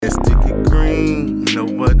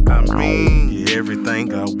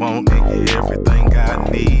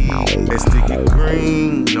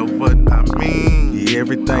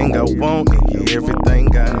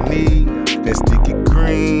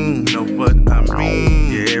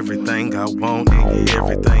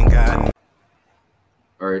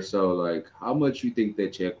right, so like, how much you think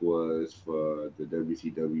that check was for the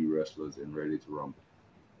WCW wrestlers in Ready to Rumble?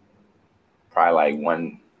 Probably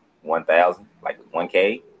like 1,000, like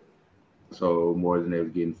 1K. So more than they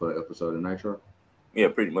was getting for an episode of Nitro. Yeah,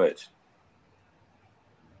 pretty much.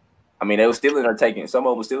 I mean, they were still in there taking. Some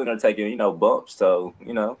of them were still in there taking, bumps. So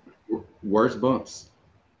Worse bumps.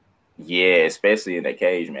 Yeah, especially in that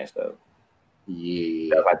cage match though.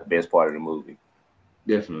 Yeah, That's like the best part of the movie.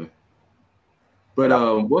 definitely. But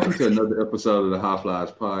welcome to another episode of the High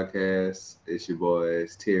Flyers podcast. It's your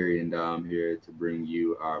boys Terry and Dom here to bring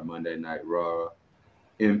you our Monday Night Raw,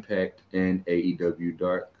 Impact, and AEW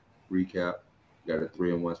Dark recap. Got a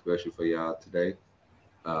 3-in-1 special for y'all today.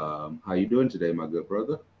 How you doing today, my good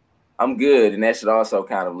brother? I'm good, and that should also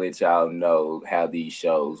kind of let y'all know how these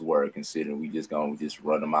shows work, considering we gonna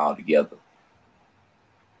run them all together.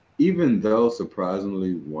 Even though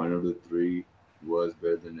surprisingly one of the three was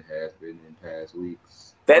better than it has been in past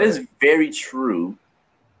weeks. That is very true,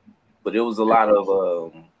 but it was a lot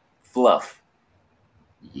of fluff.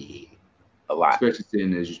 Yeah, a lot. Especially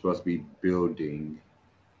seeing as you're supposed to be building.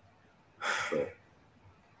 But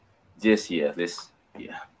let's just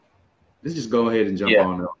go ahead and jump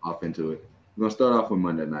on off into it. We're gonna start off with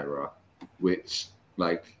Monday Night Raw, which,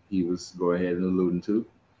 like he was going ahead and alluding to,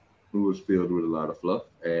 who was filled with a lot of fluff,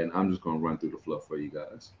 and I'm just gonna run through the fluff for you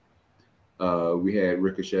guys. We had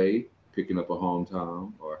Ricochet picking up a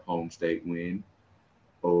hometown or home state win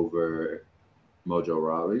over Mojo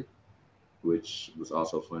Rawley, which was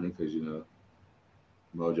also funny because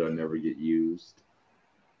Mojo never get used.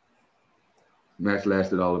 Match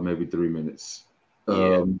lasted all of maybe 3 minutes.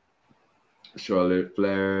 Charlotte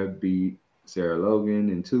Flair beat Sarah Logan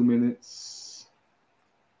in 2 minutes.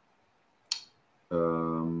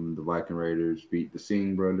 The Viking Raiders beat the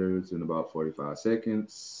Singh brothers in about 45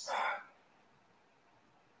 seconds.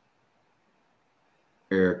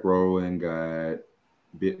 Eric Rowan got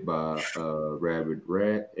bit by a rabid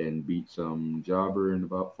rat and beat some jobber in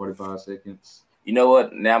about 45 seconds. You know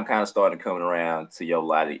what? Now I'm kind of starting coming around to your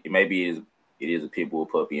lot. Maybe it is a Pitbull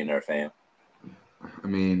puppy in there, fam. I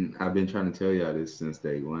mean, I've been trying to tell y'all this since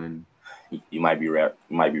day one. You might be right.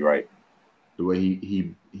 You might be right. The way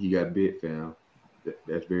he got bit, fam,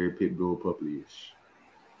 that's very Pitbull puppy-ish.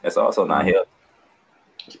 That's also not help.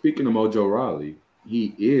 Speaking of Mojo Rawley,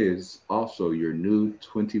 he is also your new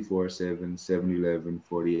 24/7, 7-Eleven,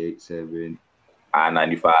 48/7,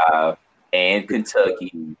 I-95, and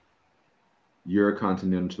Kentucky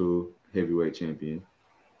Eurocontinental heavyweight champion.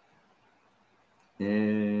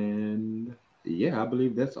 And yeah, I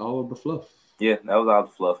believe that's all of the fluff. Yeah, that was all the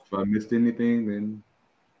fluff. If I missed anything, then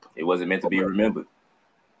it wasn't meant to be remembered.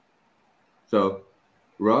 So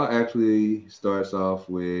Raw actually starts off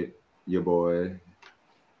with your boy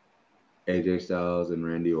AJ Styles and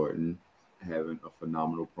Randy Orton having a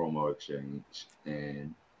phenomenal promo exchange.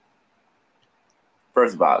 And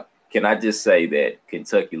first of all, can I just say that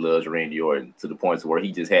Kentucky loves Randy Orton to the point where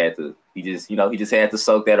he just had to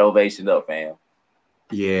soak that ovation up, fam.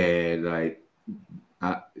 Yeah, like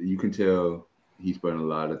you can tell he spent a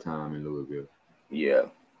lot of time in Louisville. Yeah,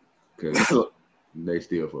 because they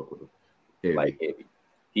still fuck with him. Heavy. Like heavy.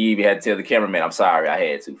 He even had to tell the cameraman, "I'm sorry, I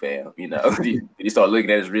had to, fam." He started looking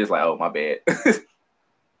at his wrist like, "Oh, my bad."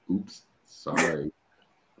 Oops, sorry.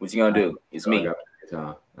 What you gonna do? It's me. I got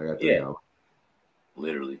time. I got 3 hours.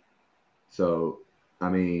 Literally. So, I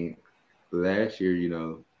mean, last year,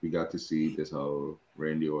 we got to see this whole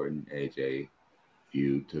Randy Orton AJ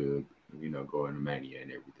feud to, go into Mania and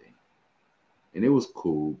everything, and it was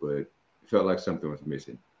cool, but it felt like something was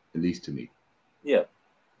missing, at least to me. Yeah,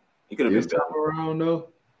 it could have been better. This time around, though,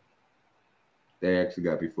 they actually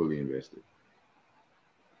got me fully invested.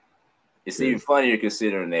 It's even funnier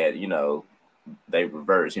considering that, they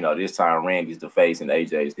reverse. This time Randy's the face and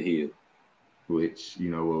AJ's the heel. Which,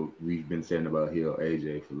 what we've been saying about heel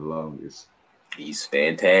AJ for the longest. He's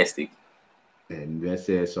fantastic. And that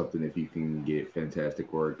says something if you can get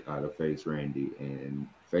fantastic work out of face Randy. And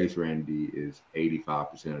face Randy is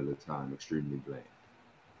 85% of the time extremely bland.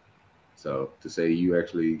 So to say you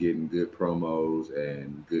actually getting good promos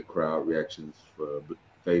and good crowd reactions for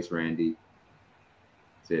face Randy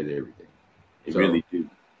says everything. It really do.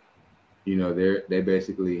 They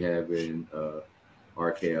basically having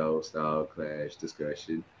RKO style clash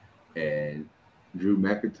discussion, and Drew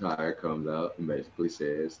McIntyre comes out and basically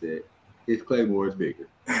says that his Claymore is bigger.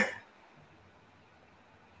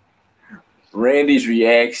 Randy's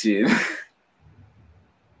reaction.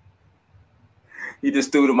 He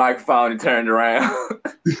just threw the microphone and turned around.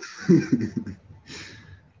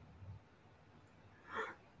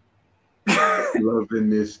 Loving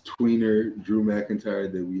this tweener Drew McIntyre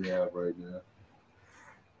that we have right now.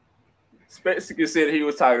 Especially considering he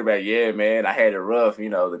was talking about, yeah, man, I had it rough. You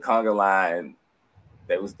know, the conga line.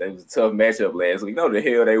 That was a tough matchup last week. You know the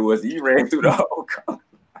hell they was. He ran through the whole conga.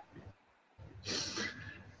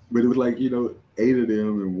 But it was like, 8 of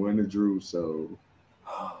them and 1 of Drew. So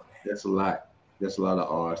that's a lot. That's a lot of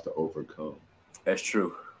odds to overcome. That's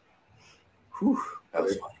true. Whew, that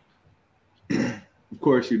was funny. Of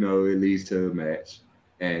course, it leads to a match,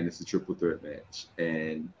 and it's a triple threat match,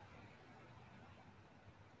 and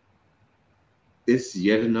it's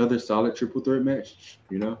yet another solid triple threat match.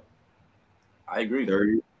 I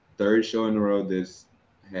agree. Third show in a row that's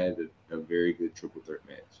had a very good triple threat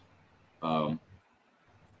match.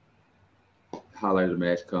 Highlight of the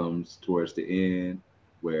match comes towards the end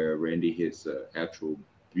where Randy hits an actual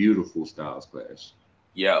beautiful Styles Clash.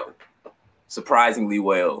 Yo, surprisingly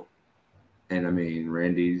well. And I mean,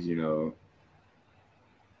 Randy's, to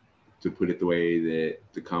put it the way that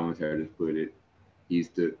the commentators put it, he's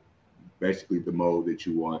basically the mold that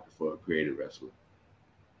you want for a creative wrestler.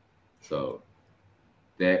 So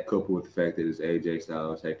that coupled with the fact that it's AJ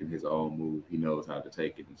Styles taking his own move, he knows how to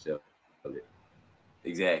take it and sell it.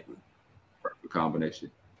 Exactly. Perfect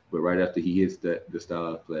combination. But right after he hits the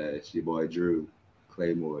Styles Clash, your boy Drew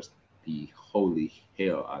claymores the holy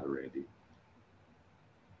hell out of Randy.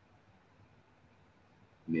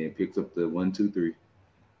 And then picks up the 1, 2, 3.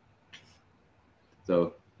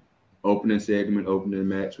 So, opening segment, opening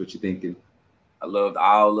match. What you thinking? I loved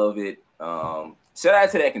all of it. Shout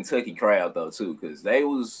out to that Kentucky crowd though too, because they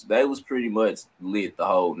was pretty much lit the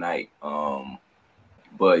whole night.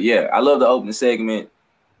 But yeah, I love the opening segment.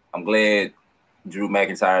 I'm glad Drew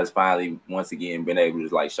McIntyre has finally once again been able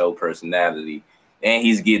to show personality, and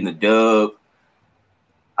he's getting the dub.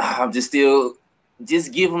 I'm just give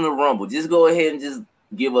him the Rumble. Just go ahead and just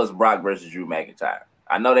give us Brock versus Drew McIntyre.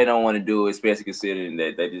 I know they don't want to do it, especially considering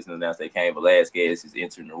that they just announced that Cain Velasquez is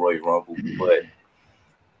entering the Royal Rumble. But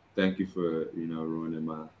thank you for ruining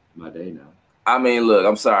my day now. I mean, look,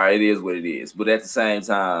 I'm sorry, it is what it is. But at the same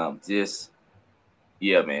time,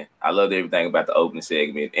 yeah, man, I loved everything about the opening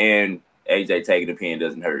segment, and AJ taking the pin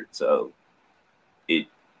doesn't hurt. So it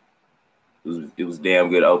was damn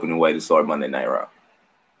good opening way to start Monday Night Raw.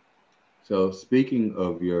 So speaking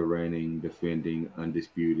of your reigning, defending,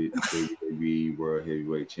 undisputed WWE World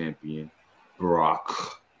Heavyweight Champion,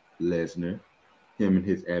 Brock Lesnar, him and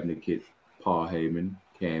his advocate, Paul Heyman,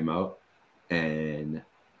 came out, and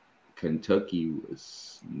Kentucky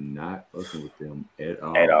was not fucking with them at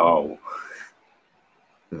all. At all.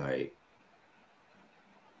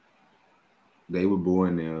 They were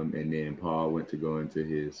booing them, and then Paul went to go into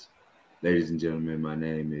his, ladies and gentlemen, my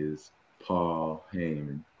name is Paul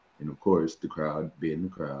Heyman. And of course, the crowd, being the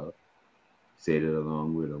crowd, said it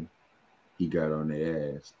along with him. He got on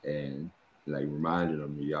their ass and reminded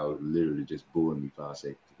them, y'all literally just booing me 5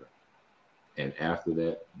 seconds ago. And after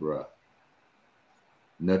that, bruh,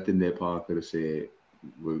 nothing that Paul could have said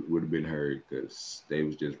would have been heard, because they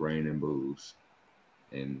was just raining boos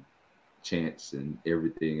and chants and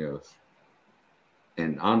everything else.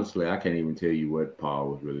 And honestly, I can't even tell you what Paul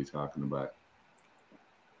was really talking about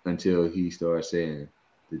until he started saying,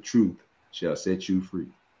 "The truth shall set you free."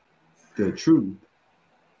 The truth.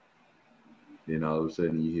 Then all of a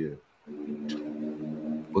sudden you hear,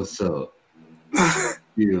 "What's up?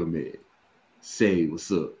 Feel me. Say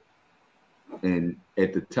what's up." And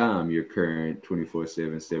at the time, your current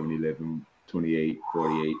 24/7, 7-Eleven, 28,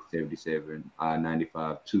 48, 77,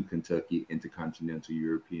 I-95 to Kentucky Intercontinental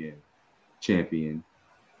European Champion,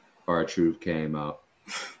 R-Truth came out,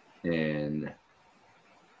 and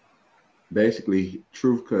basically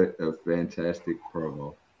Truth cut a fantastic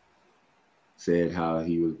promo, said how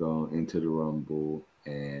he was going into the Rumble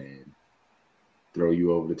and throw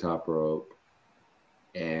you over the top rope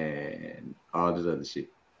and all this other shit,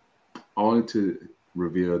 only to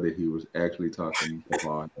reveal that he was actually talking to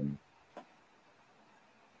Paul Heyman.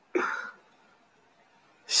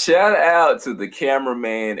 Shout out to the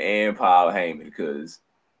cameraman and Paul Heyman, because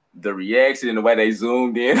the reaction and the way they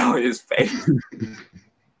zoomed in on his face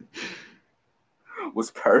was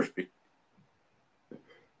perfect.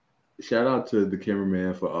 Shout out to the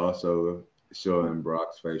cameraman for also showing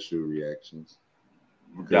Brock's facial reactions,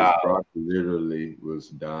 because Brock literally was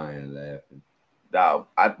dying laughing.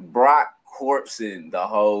 Brock corpsing the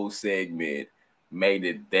whole segment made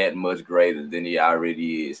it that much greater than he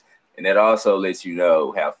already is. And that also lets you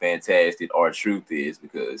know how fantastic R-Truth is,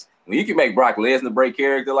 because when you can make Brock Lesnar break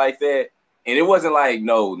character like that, and it wasn't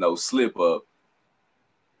no slip up.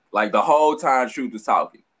 The whole time Truth was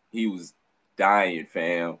talking, he was dying,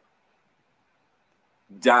 fam.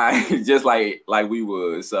 Dying just like we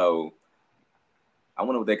was. So I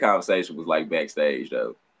wonder what that conversation was like backstage,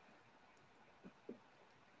 though.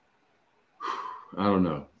 I don't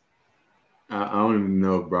know. I don't even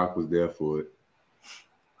know if Brock was there for it.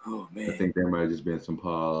 Oh I man. think there might have just been some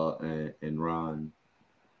Paul and Ron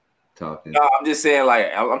talking. No, I'm just saying, like,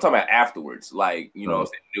 I'm talking about afterwards. Like, you know what I'm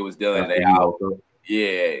So saying? It was done. after They he out. woke up,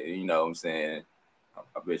 Yeah, you know what I'm saying?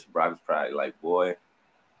 I bet you Brock was probably like, boy,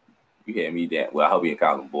 you had me down. Well, I hope you didn't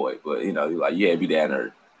call him boy, but, you know, you're like, you had me down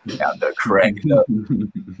there out there cracking up.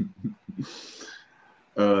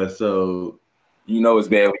 so You know it's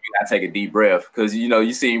bad when you gotta take a deep breath because, you know,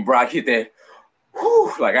 you seen Brock hit that,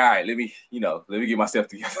 whew, like, all right, let me get myself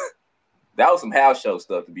together. That was some house show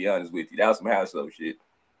stuff, to be honest with you. That was some house show shit.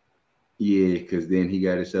 yeah, because then he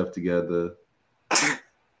got himself together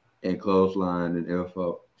and clothesline and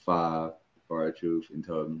F5 for our truth and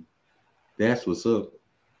told him, "That's what's up."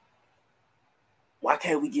 Why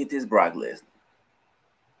can't we get this Brock Lesnar?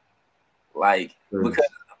 Like, because Because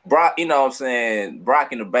Brock, you know what I'm saying?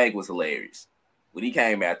 Brock in the bank was hilarious. When he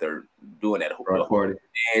came out there doing that Brock party.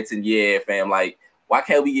 dance and yeah, fam, like, why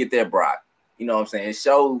can't we get that Brock? You know what I'm saying?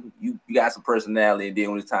 Show you got some personality, and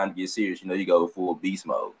then when it's time to get serious, you know, you go full beast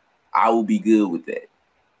mode. I will be good with that.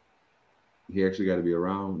 He actually got to be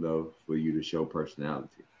around though for you to show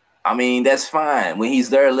personality. I mean, that's fine. When he's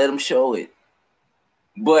there, let him show it.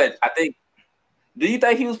 But I think, do you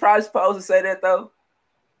think he was probably supposed to say that though?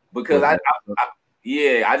 Because I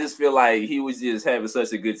just feel like he was just having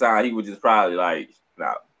such a good time. He was just probably like,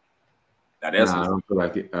 nah, that's Nah, I don't feel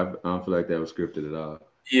like it. I don't feel like that was scripted at all.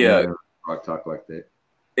 You yeah, never Brock talk like that.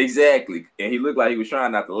 exactly. And he looked like he was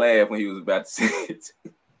trying not to laugh when he was about to say it.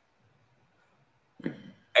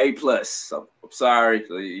 A+. So, I'm sorry.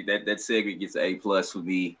 So that segment gets an A+ for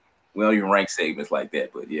me. We don't even rank segments like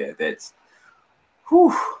that, but yeah, that's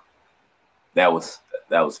whew. That was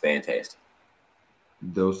fantastic.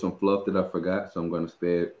 There was some fluff that I forgot, so I'm going to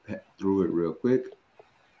sped through it real quick.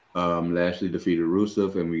 Lashley defeated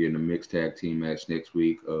Rusev, and we're getting a mixed tag team match next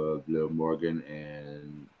week of Liv Morgan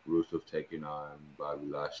and Rusev taking on Bobby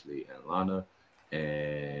Lashley and Lana.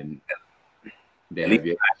 And they At least have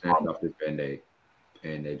yet to snatch off this band-aid,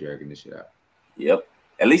 and they're dragging this shit out. yep.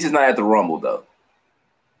 At least it's not at the Rumble though.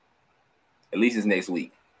 At least it's next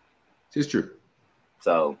week. It's true.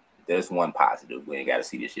 So there's one positive. We ain't got to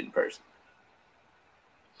see this shit in person.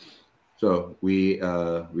 So we get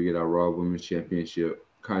our Raw Women's Championship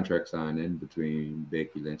contract signing between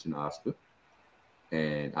Becky Lynch and Asuka.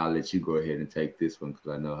 And I'll let you go ahead and take this one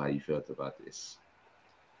because I know how you felt about this.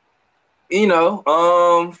 You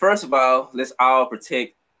know, first of all, let's all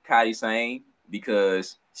protect Kairi Sane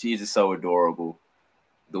because she's just so adorable.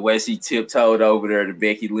 The way she tiptoed over there to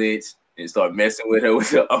Becky Lynch and started messing with her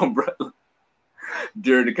with the umbrella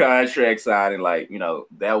during the contract signing, like, you know,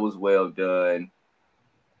 that was well done.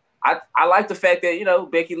 I like the fact that, you know,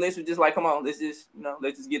 Becky Lynch was just like, come on, let's just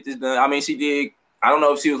get this done. I mean, she did. I don't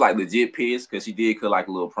know if she was like legit pissed because she did cut like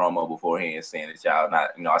a little promo beforehand saying that y'all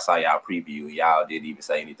not, you know, I saw y'all preview and y'all didn't even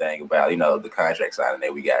say anything about, you know, the contract signing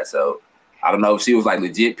that we got. So I don't know if she was like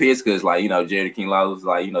legit pissed because, like, you know, Jerry King Law was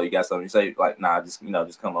like, you know, you got something to say, like, nah, just, you know,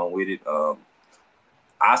 just come on with it.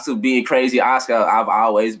 Asuka being crazy, Asuka, I've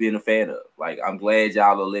always been a fan of. Like, I'm glad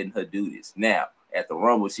y'all are letting her do this. Now, at the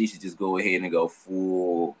Rumble, she should just go ahead and go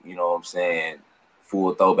full, you know what I'm saying,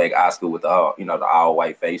 full throwback Asuka with the, you know, the all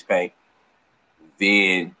white face paint.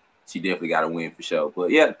 Then she definitely got to win for sure.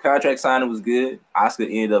 But yeah, the contract signing was good. Asuka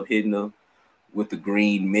ended up hitting her with the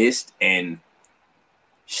green mist. And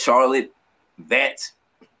Charlotte, that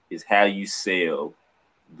is how you sell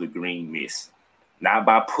the green mist. Not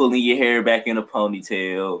by pulling your hair back in a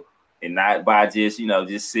ponytail and not by just, you know,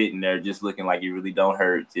 just sitting there, just looking like you really don't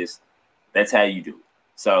hurt. Just that's how you do it.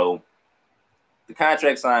 So the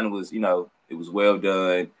contract signing was, you know, it was well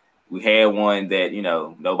done. We had one that, you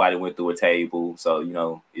know, nobody went through a table. So, you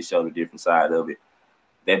know, it showed a different side of it.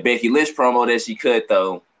 That Becky Lynch promo that she cut,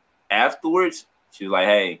 though, afterwards, she was like,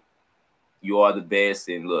 hey, you are the best.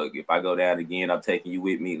 And look, if I go down again, I'm taking you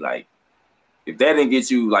with me. Like, if that didn't get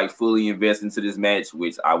you, like, fully invested into this match,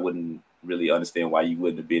 which I wouldn't really understand why you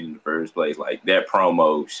wouldn't have been in the first place, like, that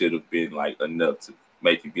promo should have been, like, enough to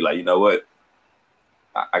make you be like, you know what?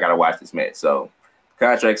 I got to watch this match. So,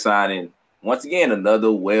 contract signing, once again,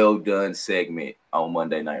 another well-done segment on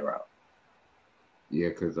Monday Night Raw. Yeah,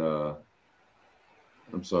 because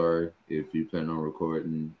I'm sorry if you plan on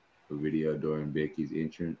recording a video during Becky's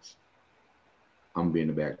entrance. I'm gonna be in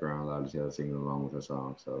the background loud as hell singing along with her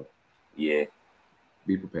song. So Yeah.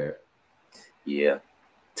 be prepared. Yeah.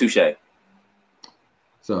 Touche.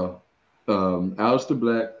 So Aleister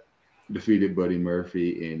Black defeated Buddy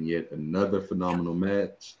Murphy in yet another phenomenal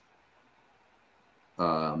match.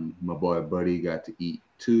 My boy Buddy got to eat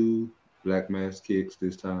 2 Black Mass kicks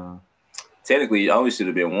this time. Technically, it only should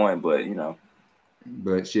have been one, but, you know.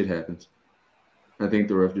 But shit happens. I think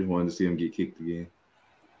the ref just wanted to see him get kicked again.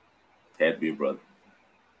 Had to be a brother.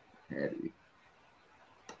 Had to be.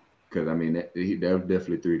 Because, I mean, that was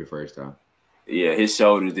definitely 3 the first time. Yeah, his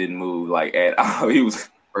shoulders didn't move like at all. He was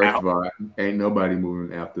First of all, ain't nobody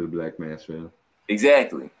moving after the Black Mass film.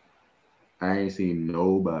 exactly. I ain't seen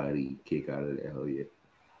nobody kick out of that hell yet.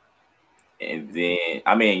 And then,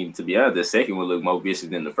 I mean, to be honest, the second one looked more vicious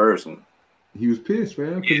than the first one. He was pissed,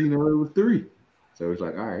 man, because he knew it was 3. So it's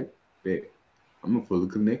like, all right, bet. I'm going to fully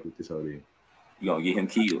connect with this whole thing. You going to get him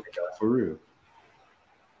killed. For real.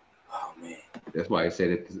 Oh, man. That's why I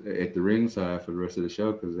said at the ringside for the rest of the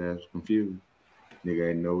show, because I was confused. Nigga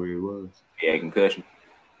ain't know where it was. Yeah, concussion.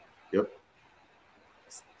 Yep.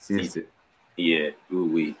 Instant. Yeah,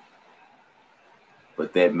 ooh-wee.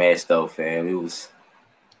 But that match, though, fam, it was...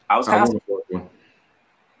 I was kind of...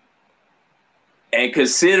 And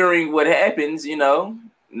considering what happens, you know,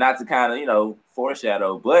 not to kind of, you know,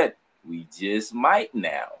 foreshadow, but we just might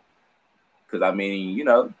now. Because, I mean, you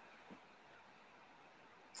know...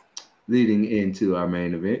 Leading into our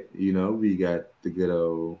main event, you know, we got the good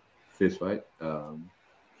old fist fight.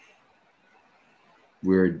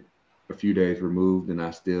 We're a few days removed, and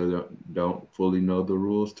I still don't fully know the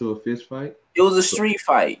rules to a fist fight. It was a street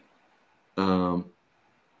fight. I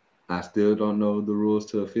still don't know the rules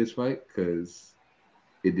to a fist fight because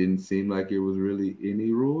it didn't seem like it was really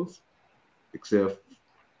any rules except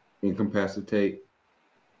incapacitate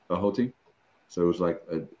a whole team. So it was like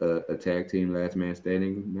a tag team last man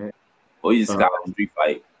standing match. Or you just got a street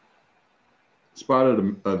fight. Spot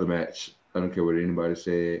of the match. I don't care what anybody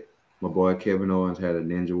said. My boy Kevin Owens had a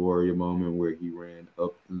Ninja Warrior moment where he ran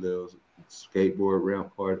up the little skateboard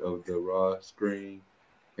ramp part of the Raw screen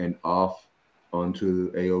and off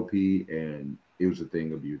onto AOP, and it was a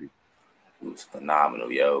thing of beauty. It was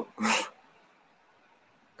phenomenal, yo.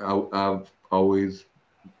 I've always,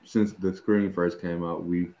 since the screen first came out,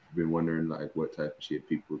 we've been wondering like what type of shit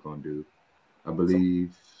people were gonna do. I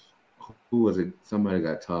believe, who was it? Somebody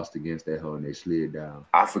got tossed against that hole and they slid down.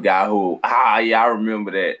 I forgot who. Yeah, I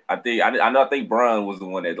remember that. I think Braun was the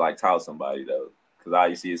one that like tossed somebody though, because I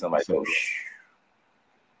used to see somebody go.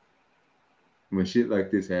 When shit like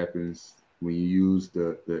this happens, when you use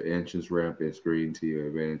the entrance ramp and screen to your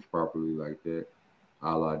advantage properly like that,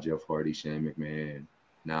 a la Jeff Hardy, Shane McMahon,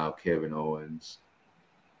 now Kevin Owens,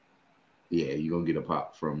 yeah, you're going to get a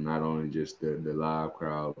pop from not only just the live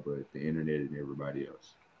crowd, but the internet and everybody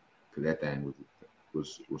else. Because that thing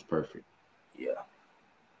was perfect. Yeah.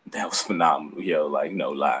 That was phenomenal, yo, like,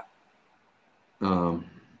 no lie.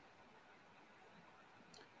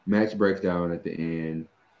 Match breaks down at the end.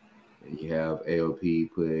 And you have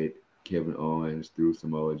AOP put Kevin Owens through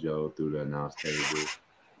Samoa Joe through the announce table.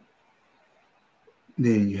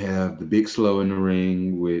 Then you have the Big Slow in the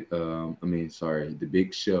ring with, the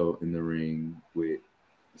Big Show in the ring with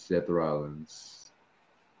Seth Rollins.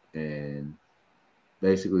 And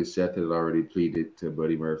basically Seth has already pleaded to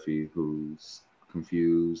Buddy Murphy, who's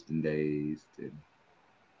confused and dazed and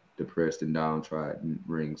depressed and downtrodden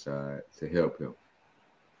ringside, to help him.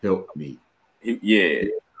 Help me.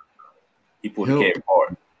 He pulled the cat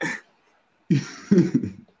apart.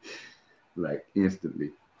 Like instantly.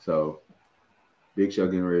 So Big Show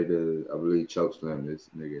getting ready to, I believe, chokeslam this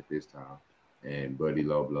nigga at this time. And Buddy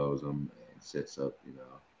low blows him and sets up, you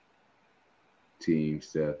know, Team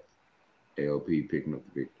Seth, AOP picking up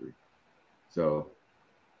the victory. So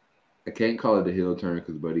I can't call it a heel turn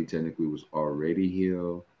because Buddy technically was already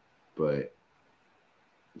heel, but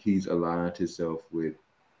he's aligned himself with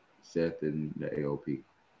Seth and the AOP.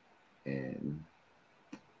 And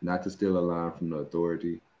not to steal a line from the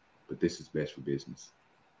Authority, but this is best for business.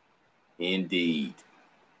 Indeed.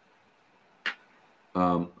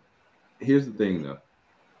 Here's the thing, though.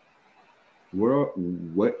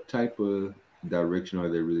 What type of direction are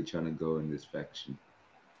they really trying to go in this faction?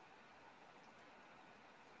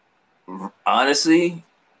 Honestly,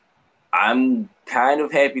 I'm kind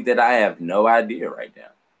of happy that I have no idea right now.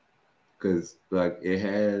 Because, like, it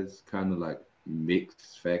has kind of, like,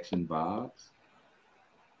 mixed faction vibes.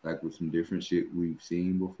 Like, with some different shit we've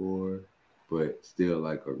seen before, but still,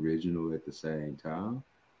 like, original at the same time.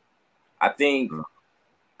 I think...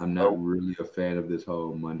 I'm not really a fan of this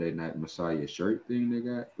whole Monday Night Messiah shirt thing they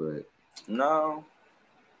got, but... No.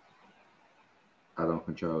 I don't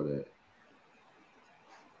control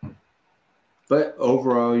that. But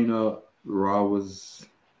overall, you know, Raw was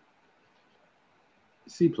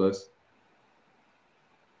C+.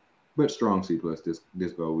 But strong C+.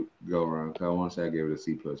 This go around. I want to say I gave it a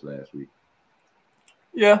C+ last week.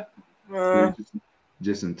 Yeah.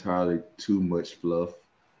 Just entirely too much fluff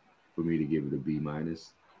for me to give it a B-.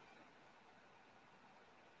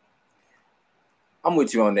 I'm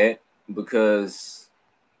with you on that because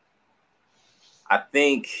I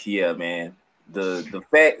think, yeah, man, the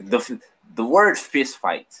word fist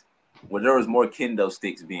fight, where there was more kendo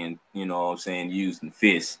sticks being, you know what I'm saying, used in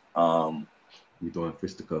fists. You doing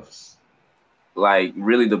fisticuffs? Like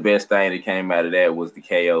really the best thing that came out of that was the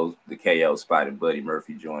KO spot and Buddy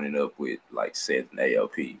Murphy joining up with like Seth and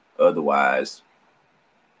AOP. Otherwise,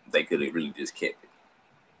 they could have really just kept it.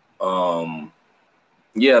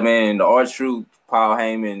 Yeah, man, the R-Truth, Paul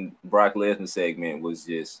Heyman, Brock Lesnar segment was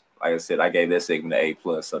just like I said. I gave that segment an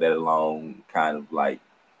A+, so that alone kind of like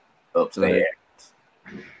ups there.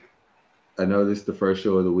 I know this is the first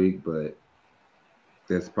show of the week, but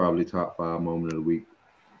that's probably top 5 moment of the week.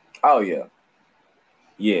 Oh yeah,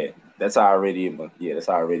 that's already in the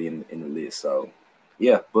list. So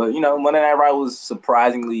yeah, but you know, Monday Night Raw was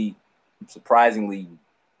surprisingly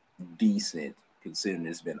decent considering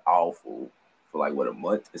it's been awful for like what, a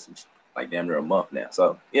month. It's like damn near a month now.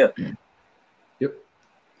 So yeah. Yep.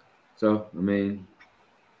 So I mean,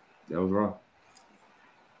 that was Raw.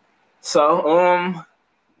 So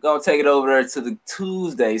gonna take it over there to the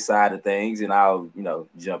Tuesday side of things, and I'll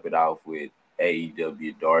jump it off with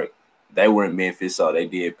AEW Dark. They were in Memphis, so they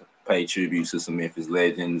did pay tribute to some Memphis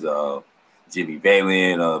legends. Jimmy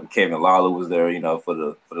Valiant, Kevin Lawler was there, for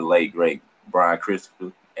the late great Brian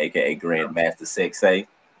Christopher, aka Grandmaster Sexay.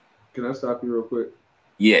 Can I stop you real quick?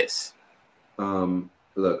 Yes.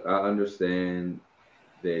 Look, I understand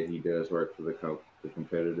that he does work for the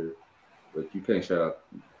competitor, but you can't shout out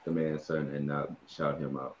the man's son and not shout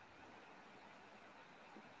him out.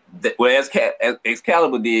 Well,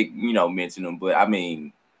 Excalibur did, mention him, but I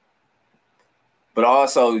mean, but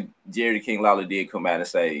also Jerry King Lawler did come out and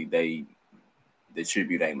say the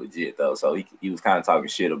tribute ain't legit though. So he was kind of talking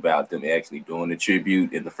shit about them actually doing the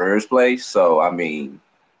tribute in the first place. So I mean,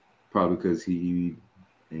 probably because he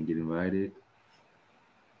didn't get invited.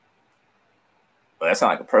 But that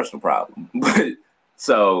sounds like a personal problem. But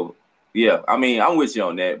so yeah, I mean, I'm with you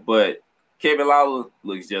on that. But Kevin Lawler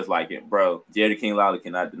looks just like him, bro. Jerry King Lawler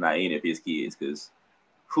cannot deny any of his kids because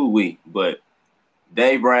But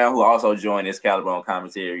Dave Brown, who also joined Excalibur on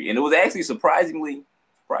commentary, and it was actually surprisingly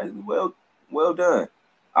well done.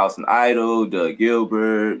 Austin Idol, Doug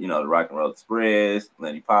Gilbert, the Rock and Roll Express,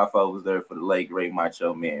 Lenny Poffo was there for the late great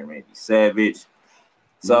Macho Man Randy Savage.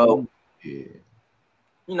 So yeah,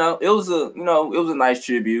 it was a nice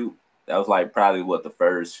tribute. That was like probably what the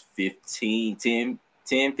first 15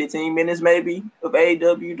 minutes maybe of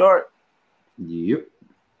AEW Dark. Yep.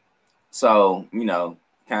 So, kind of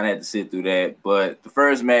had to sit through that. But the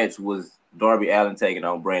first match was Darby Allin taking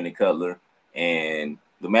on Brandon Cutler, and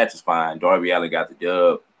the match was fine. Darby Allin got the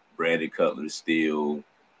dub. Brandon Cutler still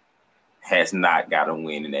has not got a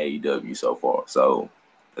win in AEW so far. So,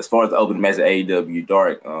 as far as the opening match of AEW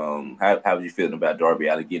Dark, how was you feeling about Darby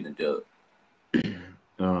Allin getting the dub?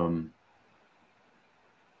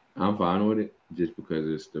 I'm fine with it just because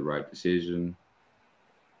it's the right decision.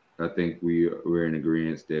 I think we're in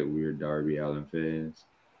agreement that we're Darby Allin fans.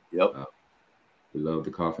 Yep. We love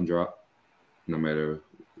the coffin drop, no matter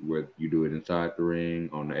what you do it inside the ring,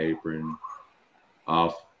 on the apron,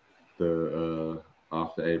 off the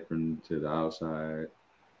apron to the outside.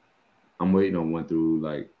 I'm waiting on one through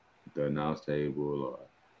like the announce table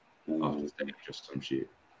or off the stage or some shit.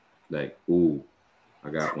 Like, I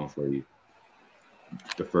got one for you.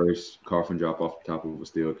 The first coffin drop off the top of a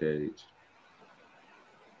steel cage.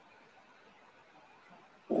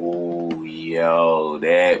 Oh, yo,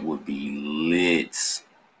 that would be lit.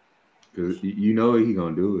 Because you know he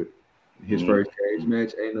gonna do it. His first cage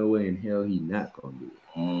match, ain't no way in hell he not gonna do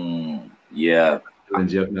it. Yeah. And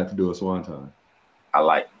Jeff not to do a swanton. I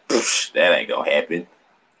like that ain't gonna happen.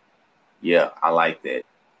 Yeah, I like that.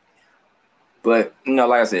 But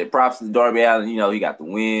like I said, props to Darby Allin. He got the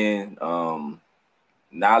win.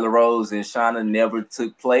 Nyla Rose and Shauna never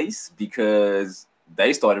took place because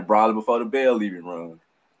they started brawling before the bell even rung.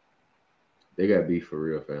 They got beef for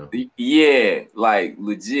real, fam. Yeah, like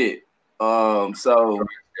legit. So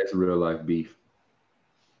that's real life beef.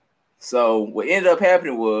 So what ended up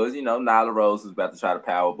happening was, Nyla Rose was about to try to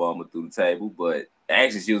powerbomb her through the table, but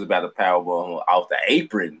actually she was about to powerbomb her off the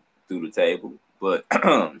apron through the table. But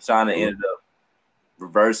Shauna ended up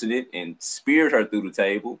reversing it and speared her through the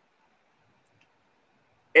table.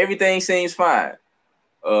 Everything seems fine.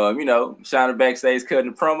 Shauna backstage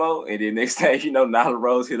cutting the promo, and then next thing Nyla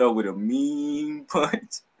Rose hit her with a mean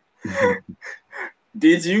punch.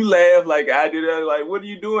 Did you laugh like I did? Like, what are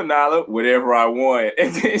you doing, Nyla? Whatever I want.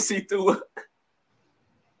 And then she threw her.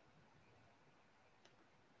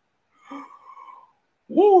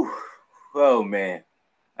 Woo! Oh man,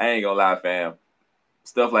 I ain't gonna lie, fam.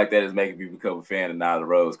 stuff like that is making me become a fan of Nyla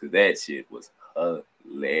Rose because that shit was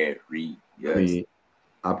hilarious. I mean,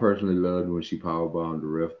 I personally loved when she powerbombed the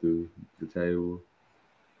ref through the table.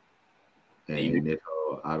 And that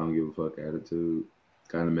whole I don't give a fuck attitude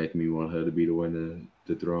kind of making me want her to be the one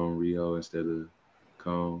to throw on Rio instead of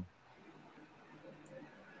Kong.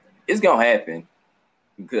 It's gonna happen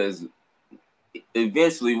because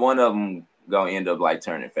eventually one of them gonna end up like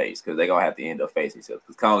turning face because they're gonna have to end up facing each other.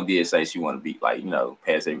 Because Kong did say she want to be like,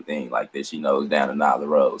 past everything like that she knows down to Nyla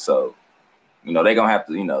Rose. So, they're gonna have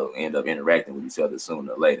to, end up interacting with each other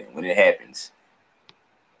sooner or later. And when it happens,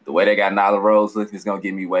 the way they got Nyla Rose looking is gonna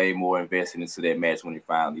get me way more invested into that match when it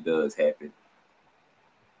finally does happen.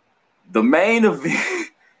 The main event,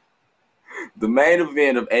 the main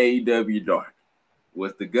event of AEW Dark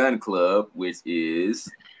was the Gun Club, which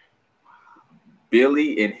is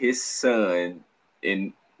Billy and his son,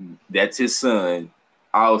 and that's his son,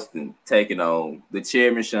 Austin, taking on the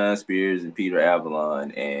chairman, Sean Spears, and Peter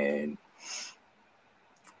Avalon. And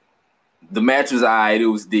the match was all right. It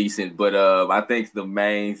was decent. But I think the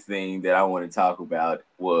main thing that I want to talk about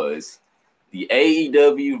was the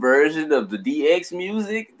AEW version of the DX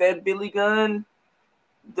music that Billy Gunn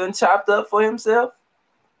done chopped up for himself.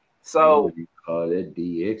 So, what do you call that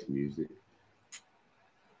DX music?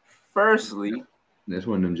 Firstly, that's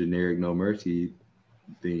one of them generic No Mercy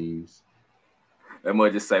themes. That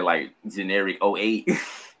might just say like generic 08.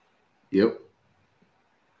 Yep.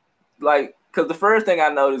 Like, because the first thing I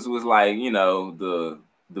noticed was like, the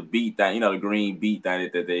beat thing, the green beat thing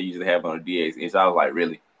that they usually have on the DX. And so I was like,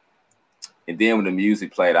 really? And then when the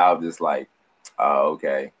music played, I was just like, oh,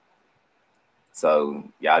 okay. So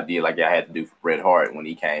y'all did like y'all had to do for Bret Hart when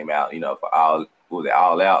he came out, for All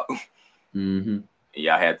Out. Mm-hmm. And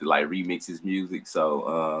y'all had to like remix his music.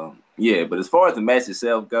 So yeah, but as far as the match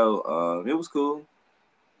itself go, it was cool.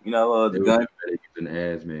 The Gun. An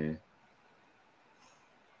ass man.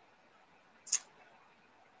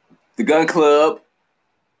 The Gun Club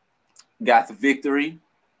got the victory.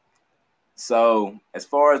 So as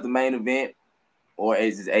far as the main event, or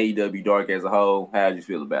as AEW Dark as a whole, how did you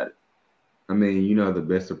feel about it? I mean, the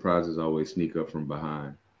best surprises always sneak up from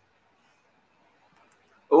behind.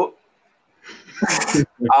 Oh, I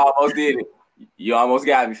almost did it. You almost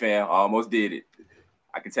got me, fam. I almost did it.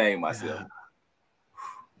 I contained myself.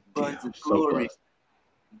 Buns of glory,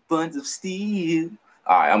 buns of steel.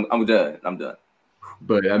 All right, I'm done. I'm done.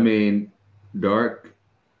 But I mean, Dark.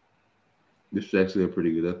 This is actually a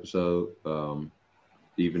pretty good episode.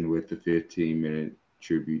 Even with the 15-minute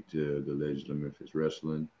tribute to the Legend of Memphis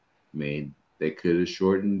Wrestling, I mean, they could have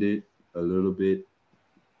shortened it a little bit,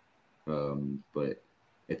 but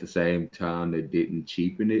at the same time, they didn't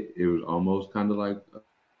cheapen it. It was almost kind of like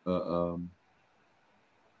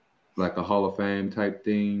a Hall of Fame type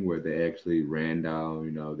thing where they actually ran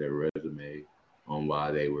down, their resume on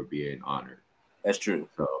why they were being honored. That's true.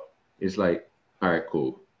 So it's like, all right,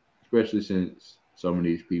 cool. Especially since some of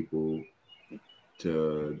these people,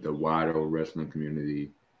 to the wider wrestling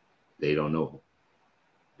community, they don't know him.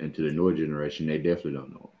 And to the newer generation, they definitely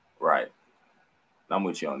don't know him. Right. I'm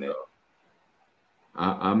with you on that.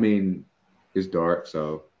 I mean, it's Dark,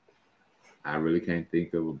 so I really can't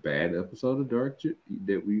think of a bad episode of Dark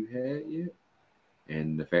that we've had yet.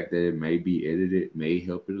 And the fact that it may be edited may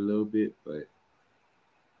help it a little bit, but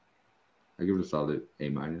I give it a solid A-,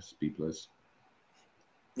 B+.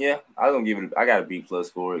 Yeah, I was gonna give it. I got a B+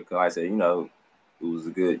 for it because I said, it was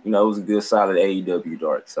a good solid AEW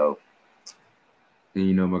Dark. So,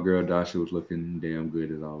 and my girl Dasha was looking damn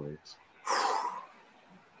good as always.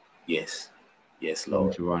 Yes,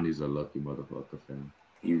 Lord. Giovanni's a lucky motherfucker, fam.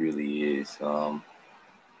 He really is.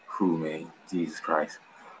 Man, Jesus Christ.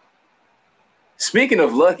 Speaking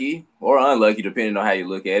of lucky or unlucky, depending on how you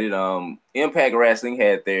look at it, Impact Wrestling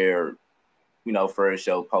had their, first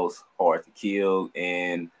show post Hard to Kill,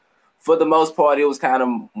 and for the most part, it was kind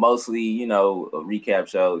of mostly, a recap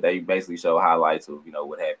show. They basically show highlights of,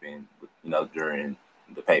 what happened, during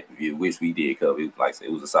the pay-per-view, which we did cover. Like I said,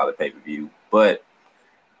 it was a solid pay-per-view. But,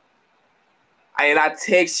 and I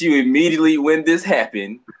text you immediately when this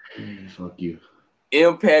happened. Fuck you.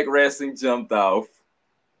 Impact Wrestling jumped off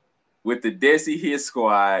with the Desi Hit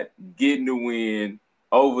Squad getting the win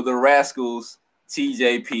over the Rascals,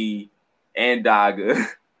 TJP, and Daga.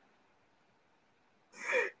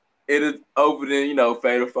 It is opening,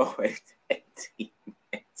 Fatal 4-Way tag team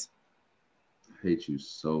match. I hate you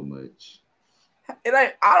so much.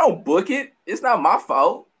 I don't book it. It's not my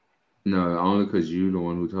fault. No, only because you're the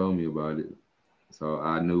one who told me about it. So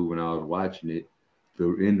I knew when I was watching it, the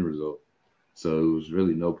end result. So it was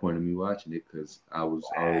really no point in me watching it because I was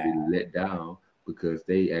already let down because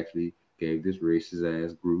they actually gave this racist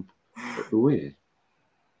ass group the win.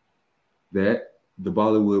 That the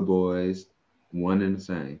Bollywood boys, one and the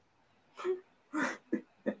same.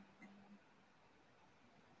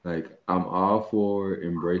 Like, I'm all for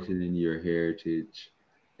embracing your heritage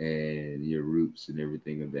and your roots and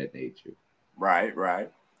everything of that nature. Right,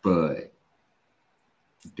 right. But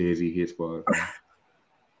Desi Hit Squad.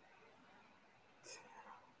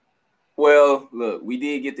 Well, look, we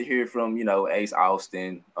did get to hear from, Ace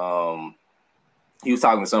Austin. He was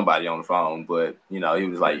talking to somebody on the phone, but, he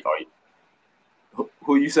was like, "Are you,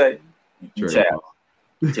 who you say?" You child.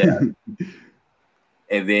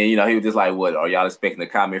 And then, he was just like, "What, are y'all expecting a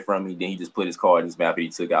comment from me?" Then he just put his card in his mouth and he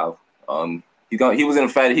took off. He gonna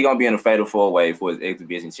be in a fatal 4-way for his X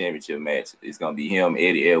Division Championship match. It's gonna be him,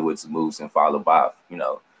 Eddie Edwards, Moose, and followed by,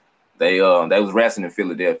 they was wrestling in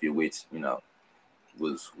Philadelphia, which,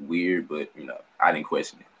 was weird, but I didn't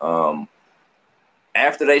question it.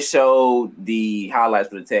 After they showed the highlights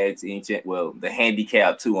for the tag team, the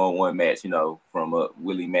handicap 2-on-1 match, from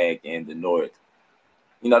Willie Mack and the North.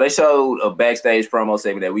 They showed a backstage promo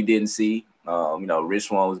segment that we didn't see. Rich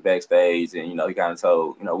Swann was backstage, and he kind of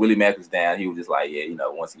told, Willie Mack was down. He was just like, "Yeah,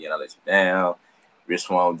 once again, I let you down." Rich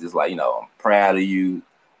Swann was just like, "I'm proud of you."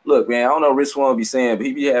 Look, man, I don't know what Rich Swann be saying, but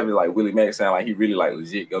he be having like Willie Mack sound like he really like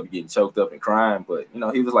legit gonna be getting choked up and crying. But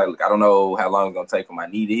he was like, "Look, I don't know how long it's gonna take for my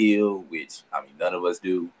knee to heal," which I mean none of us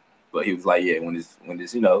do. But he was like, "Yeah, when this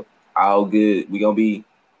all good, we gonna be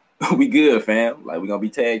we good, fam. Like we gonna be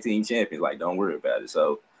tag team champions. Like don't worry about it."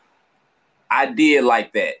 So I did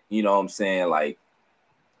like that. You know what I'm saying? Like,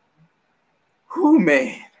 who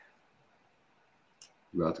man?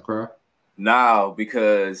 You about to cry? No,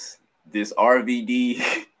 because this RVD,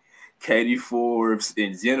 Katie Forbes,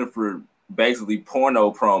 and Jennifer basically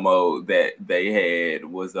porno promo that they had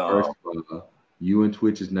was First of all, you and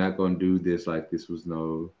Twitch is not gonna do this like this was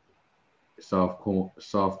no softcore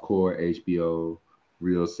HBO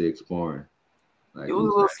real sex porn. Like, it was a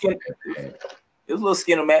little skin. It was a little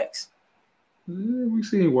Skinamax. We've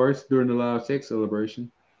seen worse during the live sex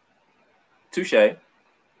celebration. Touche.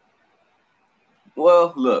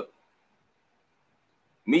 Well, look.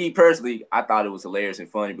 Me personally, I thought it was hilarious and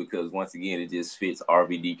funny because once again, it just fits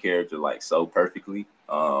RVD character like so perfectly.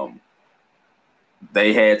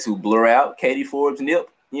 They had to blur out Katie Forbes' nip,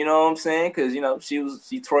 you know what I'm saying? Because she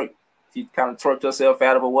kind of twerked herself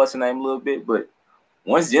out of a what's her name a little bit. But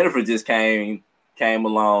once Jennifer just came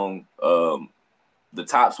along, the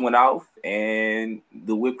tops went off and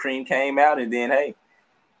the whipped cream came out, and then hey,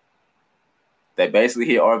 they basically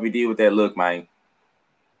hit RVD with that look, man.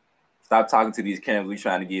 Stop talking to these cameras. We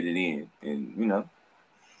trying to get it in, and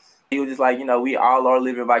he was just like, we all are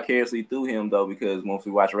living vicariously through him though, because once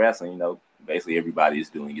we watch wrestling, basically everybody is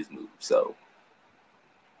doing his moves. So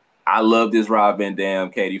I love this Rob Van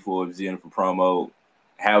Dam, Katie Forbes, Jennifer promo.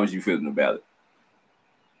 How was you feeling about it?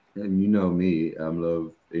 And you know me, I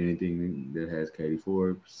love anything that has Katie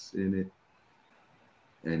Forbes in it.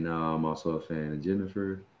 And I'm also a fan of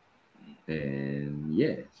Jennifer. And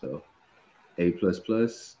yeah, so A++.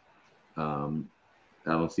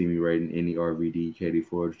 I don't see me writing any RVD, Katie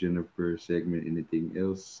Forbes, Jennifer segment, anything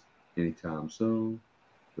else anytime soon,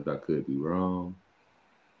 but I could be wrong.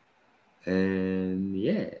 And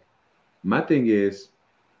yeah, my thing is,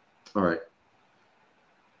 all right.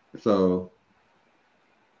 So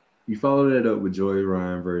you follow that up with Joey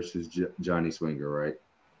Ryan versus Johnny Swinger, right?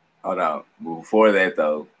 Hold on. Before that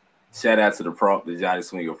though, shout out to the Johnny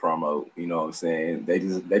Swinger promo. You know what I'm saying? They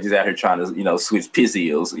just out here trying to switch piss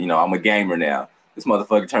heels. I'm a gamer now. This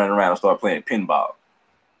motherfucker turned around and started playing pinball.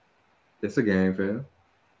 It's a game, fam.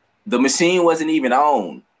 The machine wasn't even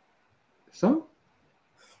on. So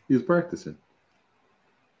he was practicing.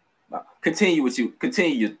 Continue what you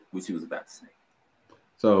was about to say.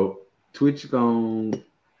 So Twitch gonna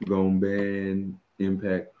ban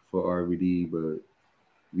Impact for RVD, but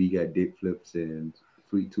we got dick flips and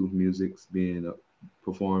Sweet Tooth music's being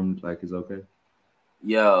performed like it's okay.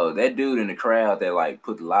 Yo, that dude in the crowd that like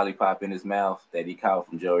put the lollipop in his mouth that he caught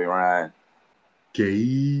from Joey Ryan.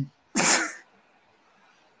 Gay.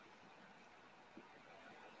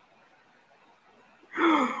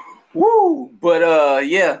 Woo! But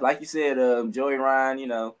yeah, like you said, Joey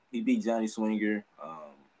Ryan, he beat Johnny Swinger.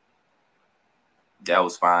 That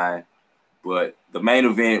was fine. But the main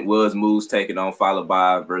event was Moose taking on Followed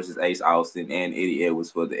By versus Ace Austin and Eddie Edwards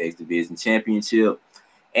for the X Division Championship.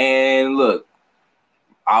 And look,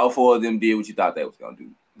 all four of them did what you thought they was gonna do.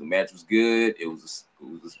 The match was good. It was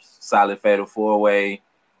a solid fatal 4-way.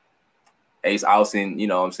 Ace Austin,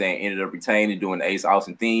 ended up retaining, doing the Ace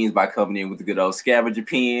Austin themes by coming in with the good old scavenger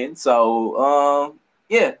pin. So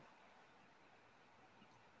yeah.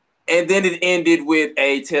 And then it ended with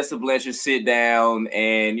a Tessa Blanchard sit down,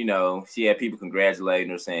 and she had people congratulating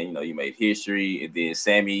her, saying, you made history. And then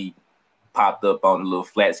Sami popped up on the little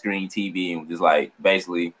flat screen TV and was just like,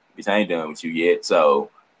 basically, bitch, I ain't done with you yet. So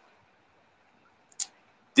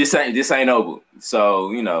this ain't over.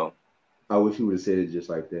 So I wish you would have said it just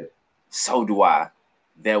like that. So do I.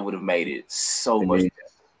 That would have made it so much.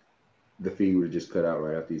 The feed would have just cut out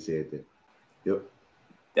right after you said that. Yep.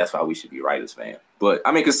 That's why we should be writers, fam. But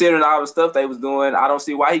I mean, considering all the stuff they was doing, I don't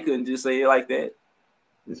see why he couldn't just say it like that.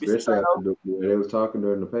 Especially after the way they was talking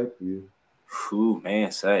during the pay-per-view. Ooh,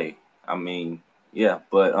 man, say. I mean, yeah,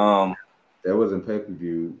 but that wasn't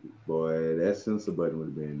pay-per-view, boy. That censor button would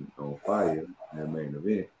have been on fire in that main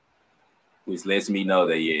event. Which lets me know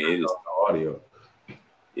that it is audio.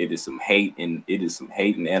 It is some hate and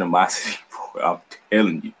animosity, boy, I'm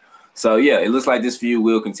telling you. So yeah, it looks like this feud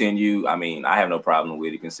will continue. I mean, I have no problem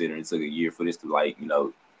with it, considering it took a year for this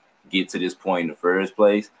to get to this point in the first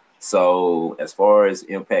place. So as far as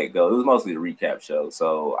Impact goes, it was mostly the recap show.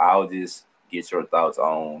 So I'll just get your thoughts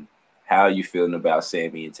on how you feeling about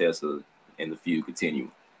Sami and Tessa and the feud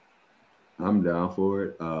continuing. I'm down for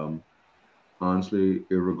it. Honestly,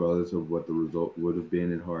 regardless of what the result would have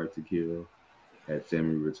been in Hard to Kill, had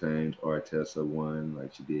Sami retained or Tessa won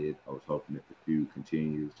like she did, I was hoping that the feud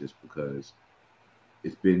continues just because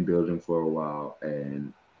it's been building for a while.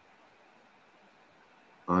 And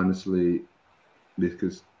honestly,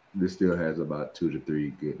 this still has about 2 to 3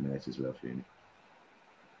 good matches left in it.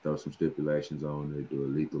 Throw some stipulations on it, do a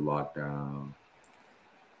lethal lockdown.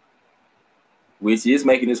 Which is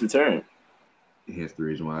making its return. Hence the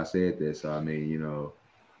reason why I said that. So, I mean,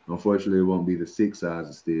 unfortunately, it won't be the 6 size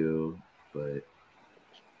of steel, but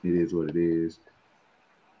it is what it is.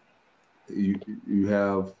 You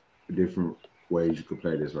have different ways you could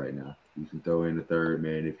play this right now. You can throw in a third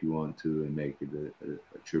man if you want to and make it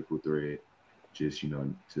a triple threat, just,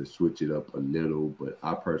 to switch it up a little. But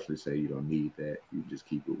I personally say you don't need that. You just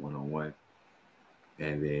keep it one-on-one.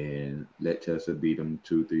 And then let Tessa beat them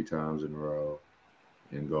 2-3 times in a row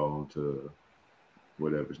and go on to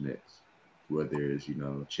whatever's next. Whether it's,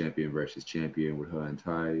 champion versus champion with her and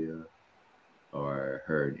Taya, or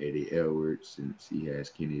her and Eddie Edwards since he has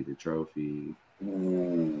Kenny the Trophy.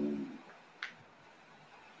 Ooh.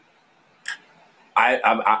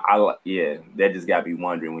 I yeah, that just got me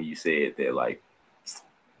wondering when you said that. Like,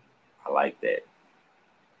 I like that.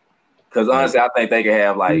 Because honestly, I think they could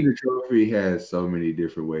have like the trophy has so many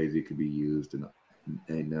different ways it could be used, and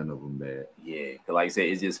ain't none of them bad. Yeah, because like I said,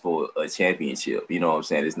 it's just for a championship. You know what I'm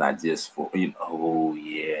saying? It's not just for Oh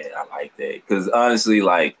yeah, I like that. Because honestly,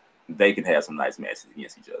 like they can have some nice matches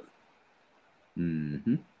against each other.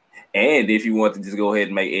 Mm-hmm. And if you want to just go ahead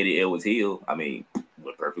and make Eddie Edwards heel, I mean,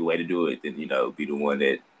 what perfect way to do it than be the one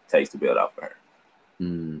that takes the belt off of her.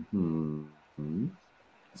 Mm-hmm.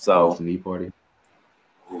 So knee party.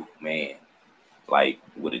 Oh man, like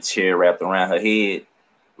with a chair wrapped around her head,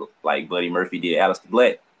 like Buddy Murphy did Aleister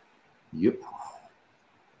Black. Yep.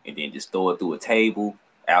 And then just throw it through a table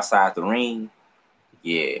outside the ring.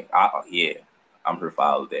 Yeah, I'm here for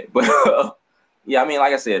all of that. But yeah, I mean,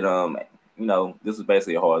 like I said, this is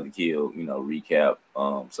basically a Hard to Kill, recap.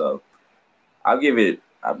 So I'll give it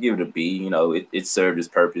a B. It served its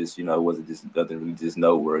purpose. It wasn't just nothing really just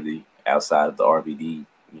noteworthy outside of the RVD,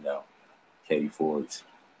 Katie Ford's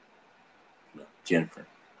Jennifer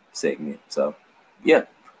segment. So yeah.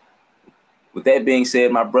 With that being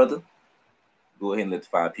said, my brother, go ahead and let the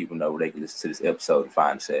fine people know where they can listen to this episode and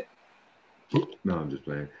find set. No, I'm just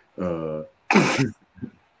playing.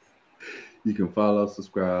 You can follow,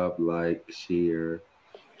 subscribe, like, share,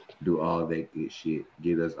 do all that good shit.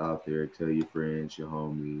 Get us out there. Tell your friends, your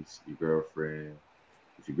homies, your girlfriend.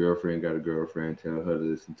 If your girlfriend got a girlfriend, tell her to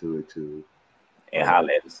listen to it too. And holla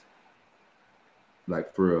at us.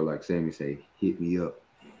 Like for real, like Sami say, hit me up.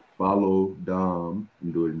 Follow Dom.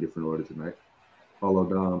 I'm doing it in different order tonight. Follow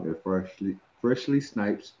Dom at Freshly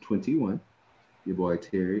Snipes 21. Your boy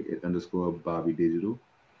Terry at _Bobby Digital.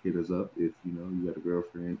 Hit us up if you got a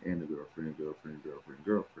girlfriend and a girlfriend.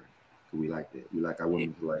 So we like that. We like our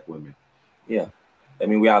women to like women. Yeah. I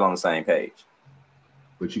mean, we all on the same page.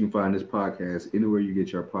 But you can find this podcast anywhere you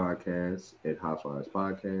get your podcasts at Housewives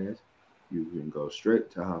Podcast. You can go straight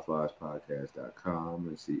to housewifespodcast.com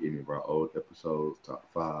and see any of our old episodes, top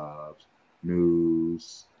fives,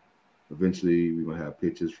 news. Eventually, we're going to have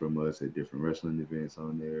pictures from us at different wrestling events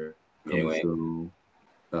on there. Coming soon.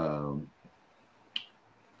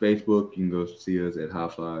 Facebook, you can go see us at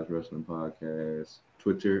Housewives Wrestling Podcast.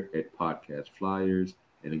 Twitter at Podcast Flyers.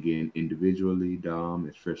 And again, individually, Dom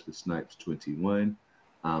is Freshly Snipes 21.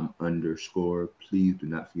 _. Please do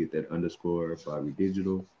not forget that _ Bobby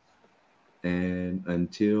Digital. And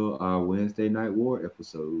until our Wednesday Night War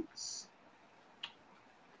episodes,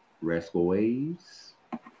 rest ways.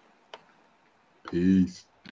 Peace.